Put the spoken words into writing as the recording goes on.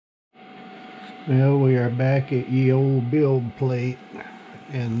Well, we are back at ye old build plate,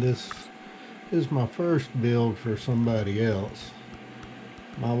 and this is my first build for somebody else.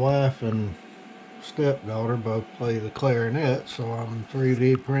 My wife and stepdaughter both play the clarinet, so I'm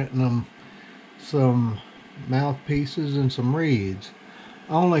 3D printing them some mouthpieces and some reeds.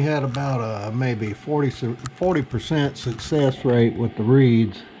 I only had about a maybe 40% success rate with the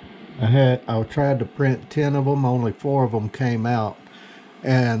reeds. I tried to print 10 of them, only 4 of them came out,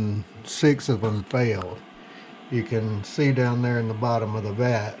 and 6 of them failed. You can see down there in the bottom of the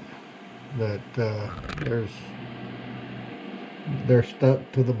vat that they're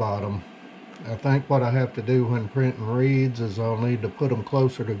stuck to the bottom. I think what I have to do when printing reeds is I'll need to put them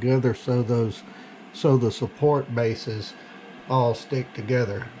closer together so the support bases all stick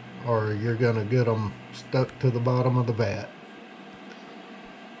together, or you're gonna get them stuck to the bottom of the vat.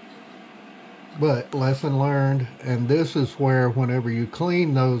 But lesson learned, and this is where whenever you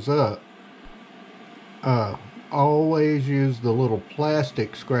clean those up, always use the little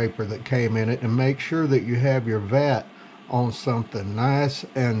plastic scraper that came in it, and make sure that you have your vat on something nice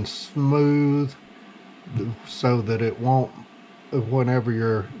and smooth so that it won't, whenever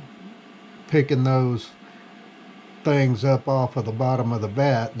you're picking those things up off of the bottom of the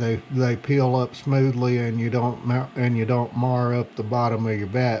vat, they peel up smoothly, and you don't mar up the bottom of your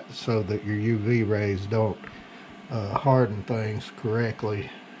vat so that your UV rays don't harden things correctly.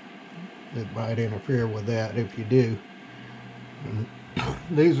 It might interfere with that if you do. And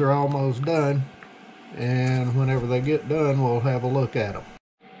these are almost done, and whenever they get done, we'll have a look at them.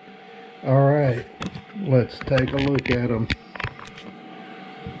 All right, let's take a look at them.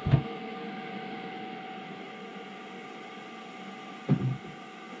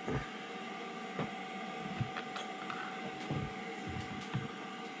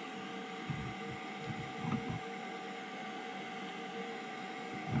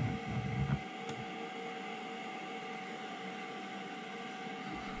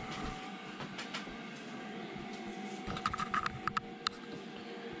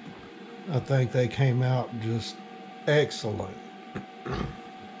 I think they came out just excellent,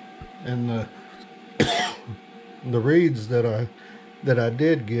 and the reeds that I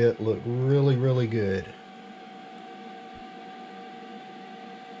did get look really good.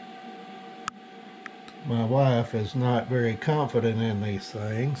 My wife is not very confident in these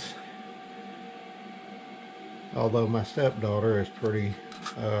things, although my stepdaughter is pretty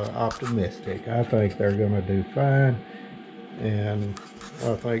optimistic. I think they're going to do fine, and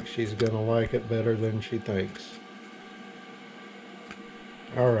I think she's going to like it better than she thinks.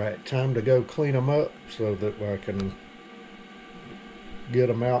 Alright, time to go clean them up so that I can get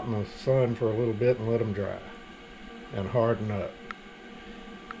them out in the sun for a little bit and let them dry and harden up.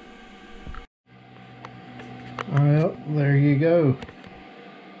 Well, there you go.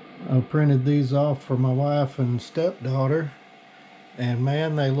 I printed these off for my wife and stepdaughter, and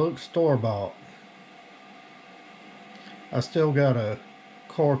man, they look store-bought. I still gotta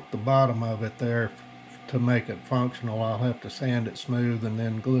cork the bottom of it there to make it functional. I'll have to sand it smooth and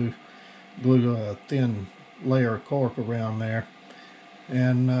then glue a thin layer of cork around there,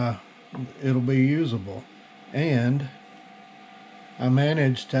 and it'll be usable. And I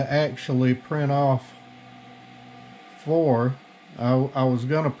managed to actually print off 4. I was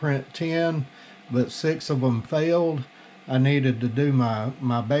gonna print 10, but 6 of them failed. I needed to do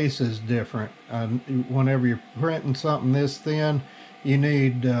my bases different. Whenever you're printing something this thin, you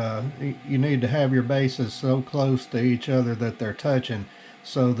need to have your bases so close to each other that they're touching,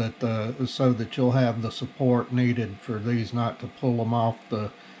 so that you'll have the support needed for these not to pull them off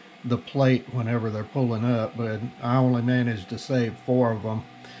the plate whenever they're pulling up. But I only managed to save 4 of them.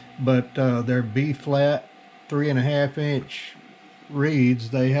 But they're B flat 3.5 inch reeds.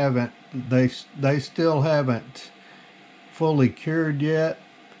 They still haven't fully cured yet,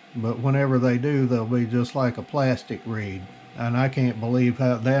 but whenever they do, they'll be just like a plastic reed. And I can't believe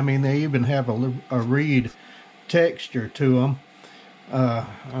how they even have a reed texture to them.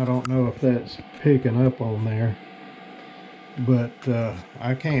 I don't know if that's picking up on there, but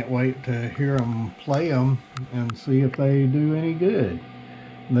I can't wait to hear them play them and see if they do any good.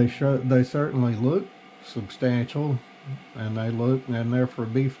 They certainly look substantial, and they're for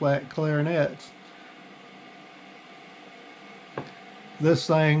B flat clarinets. This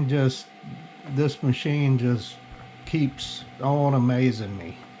machine just keeps on amazing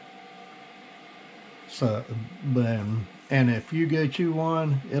me. So, and if you get you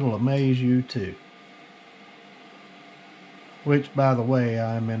one, it'll amaze you too. Which, by the way,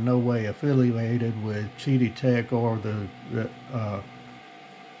 I'm in no way affiliated with Cheaty Tech or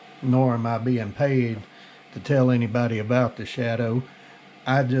nor am I being paid to tell anybody about the Shadow.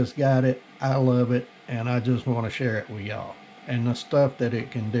 I just got it. I love it, and I just want to share it with y'all. And the stuff that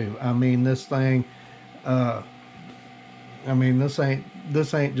it can do. I mean, this thing. Uh, I mean, this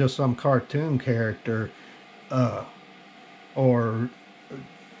ain't just some cartoon character, uh, or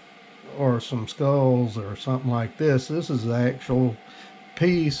some skulls or something like this. This is the actual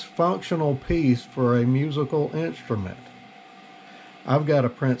piece, functional piece for a musical instrument. I've got to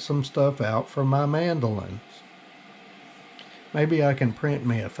print some stuff out for my mandolins. Maybe I can print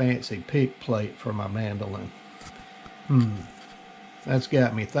me a fancy pick plate for my mandolin. That's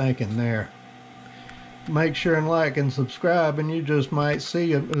got me thinking there. Make sure and like and subscribe, and you just might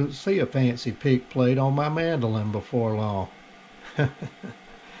see a fancy pick plate on my mandolin before long.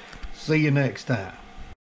 See you next time.